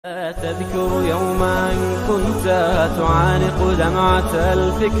تذكر يوما كنت تعانق دمعة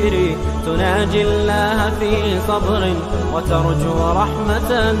الفكر تناجي الله في صبر وترجو رحمة.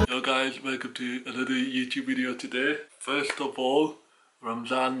 Yo guys, welcome to another YouTube video today. First of all,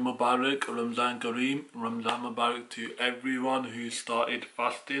 Ramzan Mubarak, Ramzan Kareem, Ramzan Mubarak to everyone who started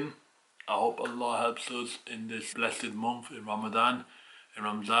fasting. I hope Allah helps us in this blessed month in Ramadan, in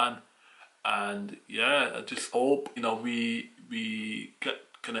Ramzan. And yeah, I just hope, we get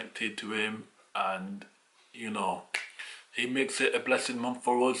connected to him, and he makes it a blessed month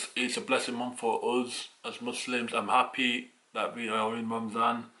for us. It's a blessed month for us as Muslims. I'm happy that we are in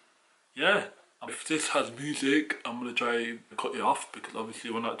Ramzan. Yeah, if this has music, I'm gonna try to cut it off, because obviously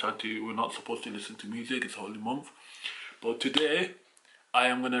we're not supposed to listen to music. It's a holy month. But today I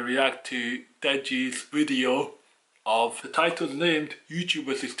am gonna react to Deji's video of the title's named YouTube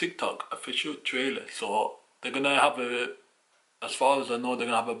vs TikTok official trailer. So they're gonna have as far as I know, they're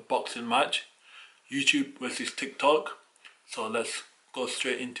gonna have a boxing match, YouTube versus TikTok. So let's go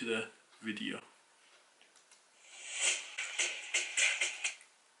straight into the video.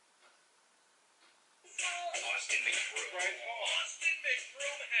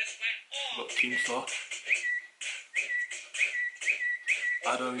 Got Team Star.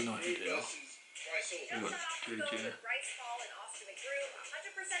 I don't even know who they are. We got JJ.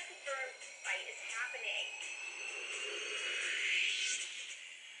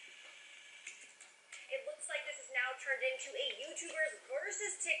 It looks like this is now turned into a YouTubers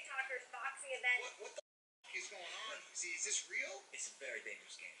versus TikTokers boxing event. What the f is going on? Is this real? It's a very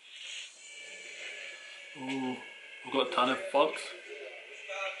dangerous game. Ooh, we've got Tanner Fox.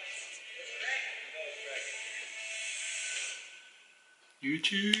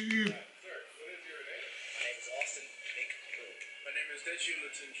 YouTube. My name is Austin. My name is Deji.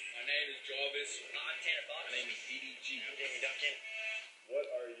 My name is Jarvis. I'm Tanner Fox. My name is DDG. I'm Jamie Duncan. What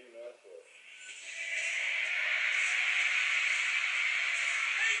are you known for?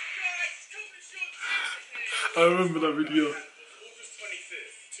 I remember that video. August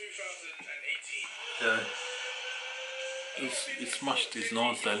 25th, 2018. Yeah. He smashed his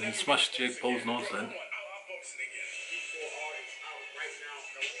nose then. He smashed Jake Paul's nose then. I'm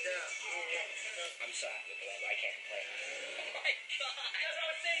sorry, but I can't complain. Oh my god! That's what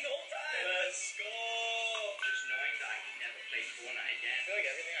I was saying the whole time! Let's go! Just knowing that I can never play Fortnite again. I feel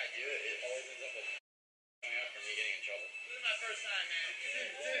like everything I do, it always ends up with coming out from me getting in trouble. This is my first time, man.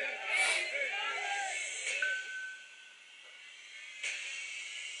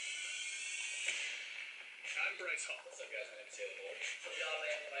 I'm Bryce Hall. What's up, guys? My name is Taylor Moore. What's up, y'all,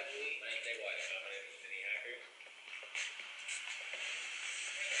 man? My name My name's Jay White. My name is Vinny Hacker.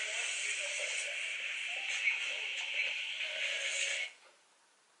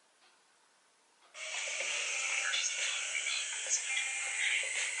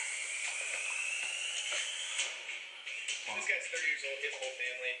 This guy's 30 years old, he has a whole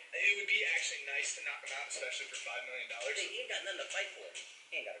family. It would be actually nice to knock him out, especially for $5 million. He ain't got nothing to fight for.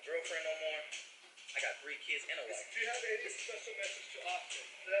 He ain't got a girlfriend no more. I got 3 kids and a wife. Do you have any special message to Austin?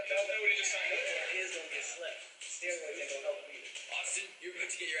 That what he just signed up for. He is gonna get slept. Steroids ain't gonna help him either. Austin, you're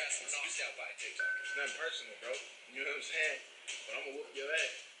about to get your ass knocked out by a TikToker. It's nothing personal, bro. You know what I'm saying? But I'm gonna whoop your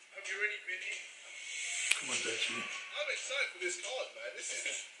ass. Hope you're ready, Vinny. Come on, Deji. I'm excited for this card, man. This is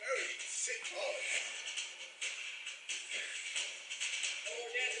a very sick card.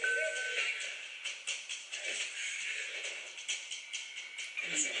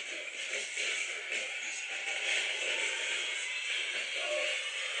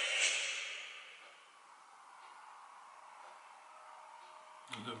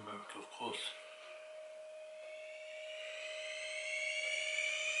 America, of course.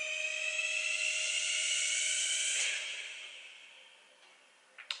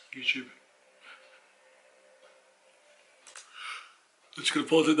 YouTube. I'm just gonna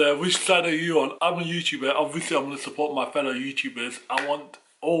pause it there. Which side are you on? I'm a YouTuber. Obviously, I'm gonna support my fellow YouTubers. I want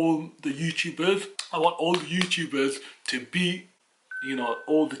all the YouTubers. I want all the YouTubers to beat,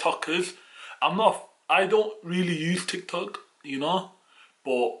 all the TikTokers. I don't really use TikTok,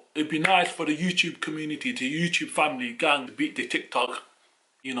 but it'd be nice for the YouTube community, the YouTube family gang, to beat the TikTok,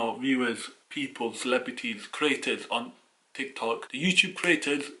 viewers, people, celebrities, creators on TikTok. The YouTube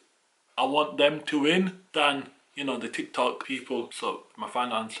creators, I want them to win than, the TikTok people. So my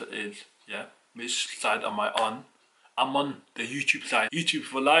final answer is, yeah, which side am I on? I'm on the YouTube side. YouTube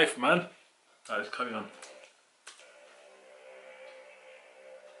for life, man. Alright, let's carry on.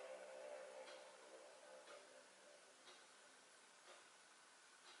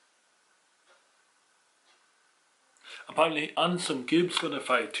 apparently Ansem Gibb's gonna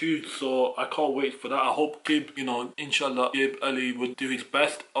fight too, so I can't wait for that. I hope Gibb, you know, inshallah, Gibb Ali would do his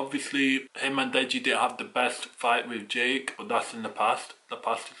best. Obviously, him and Deji didn't have the best fight with Jake, but that's in the past. The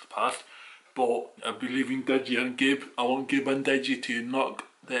past is the past. But I believe in Deji and Gibb. I want Gibb and Deji to knock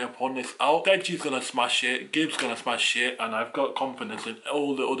their opponents out. Deji's gonna smash it, Gibb's gonna smash it, and I've got confidence in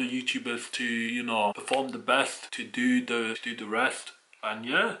all the other YouTubers to, you know, perform the best, to do the rest. And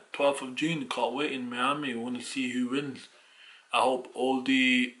yeah, 12th of June, can't wait in Miami. We want to see who wins. I hope all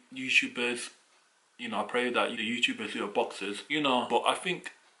the YouTubers, you know, I pray that the YouTubers who are boxers, you know, but I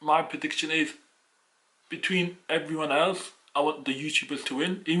think my prediction is between everyone else, I want the YouTubers to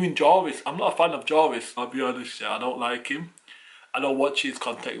win. Even Jarvis, I'm not a fan of Jarvis, I'll be honest, I don't like him. I don't watch his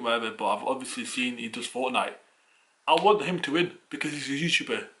content, whatever, but I've obviously seen he does Fortnite. I want him to win because he's a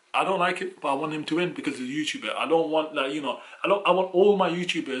YouTuber. I don't like it, but I want him to win because he's a YouTuber. I don't want, like, you know, I want all my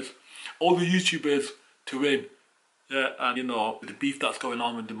YouTubers, all the YouTubers to win. Yeah, and you know, the beef that's going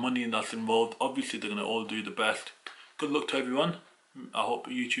on with the money that's involved, obviously they're going to all do the best. Good luck to everyone. I hope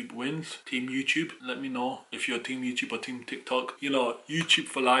YouTube wins. Team YouTube, let me know if you're Team YouTube or Team TikTok. You know, YouTube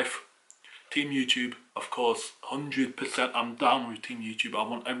for life. Team YouTube, of course, 100% I'm down with Team YouTube. I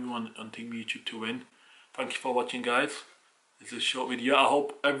want everyone on Team YouTube to win. Thank you for watching, guys. It's a short video. I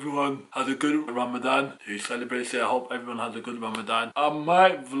hope everyone has a good Ramadan. Who celebrates it, I hope everyone has a good Ramadan. I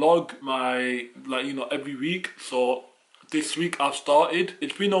might vlog my, like, you know, every week. So this week I've started.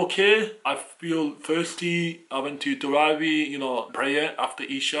 It's been okay. I feel thirsty. I went to Tarawih, you know, prayer after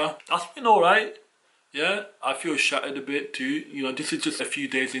Isha. That's been alright. Yeah, I feel shattered a bit too. You know, this is just a few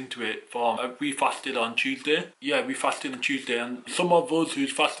days into it. We fasted on Tuesday. Yeah, we fasted on Tuesday, and some of us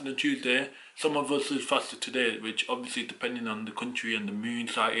who's fasted on Tuesday, some of us who's fasted today, which obviously depending on the country and the moon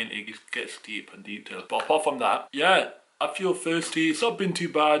sighting, it gets deep and detailed. But apart from that, yeah, I feel thirsty. It's not been too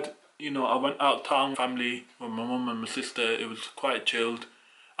bad. You know, I went out town, family, with my mum and my sister. It was quite chilled.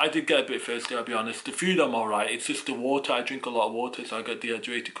 I did get a bit thirsty, I'll be honest. The food I'm alright, it's just the water. I drink a lot of water, so I get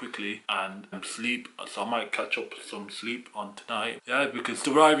dehydrated quickly. And sleep, so I might catch up some sleep on tonight. Yeah, because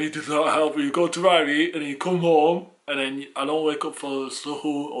Tarawih does not help. You go to Tarawih and you come home, and then I don't wake up for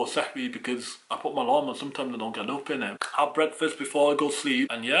suhoor or sahwi because I put my alarm on. Sometimes I don't get up in it. Have breakfast before I go sleep.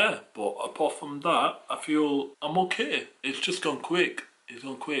 And yeah, but apart from that, I feel I'm okay. It's just gone quick. It's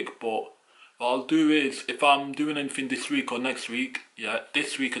gone quick, but what I'll do is, if I'm doing anything this week or next week, yeah,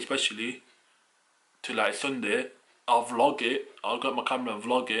 this week especially, to like Sunday, I'll vlog it. I'll get my camera and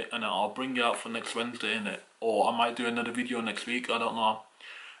vlog it, and then I'll bring it out for next Wednesday, innit? Or I might do another video next week, I don't know.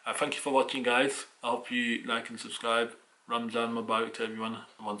 Thank you for watching, guys. I hope you like and subscribe. Ramzan Mubarak to everyone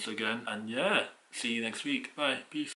once again. And yeah, see you next week. Bye. Peace.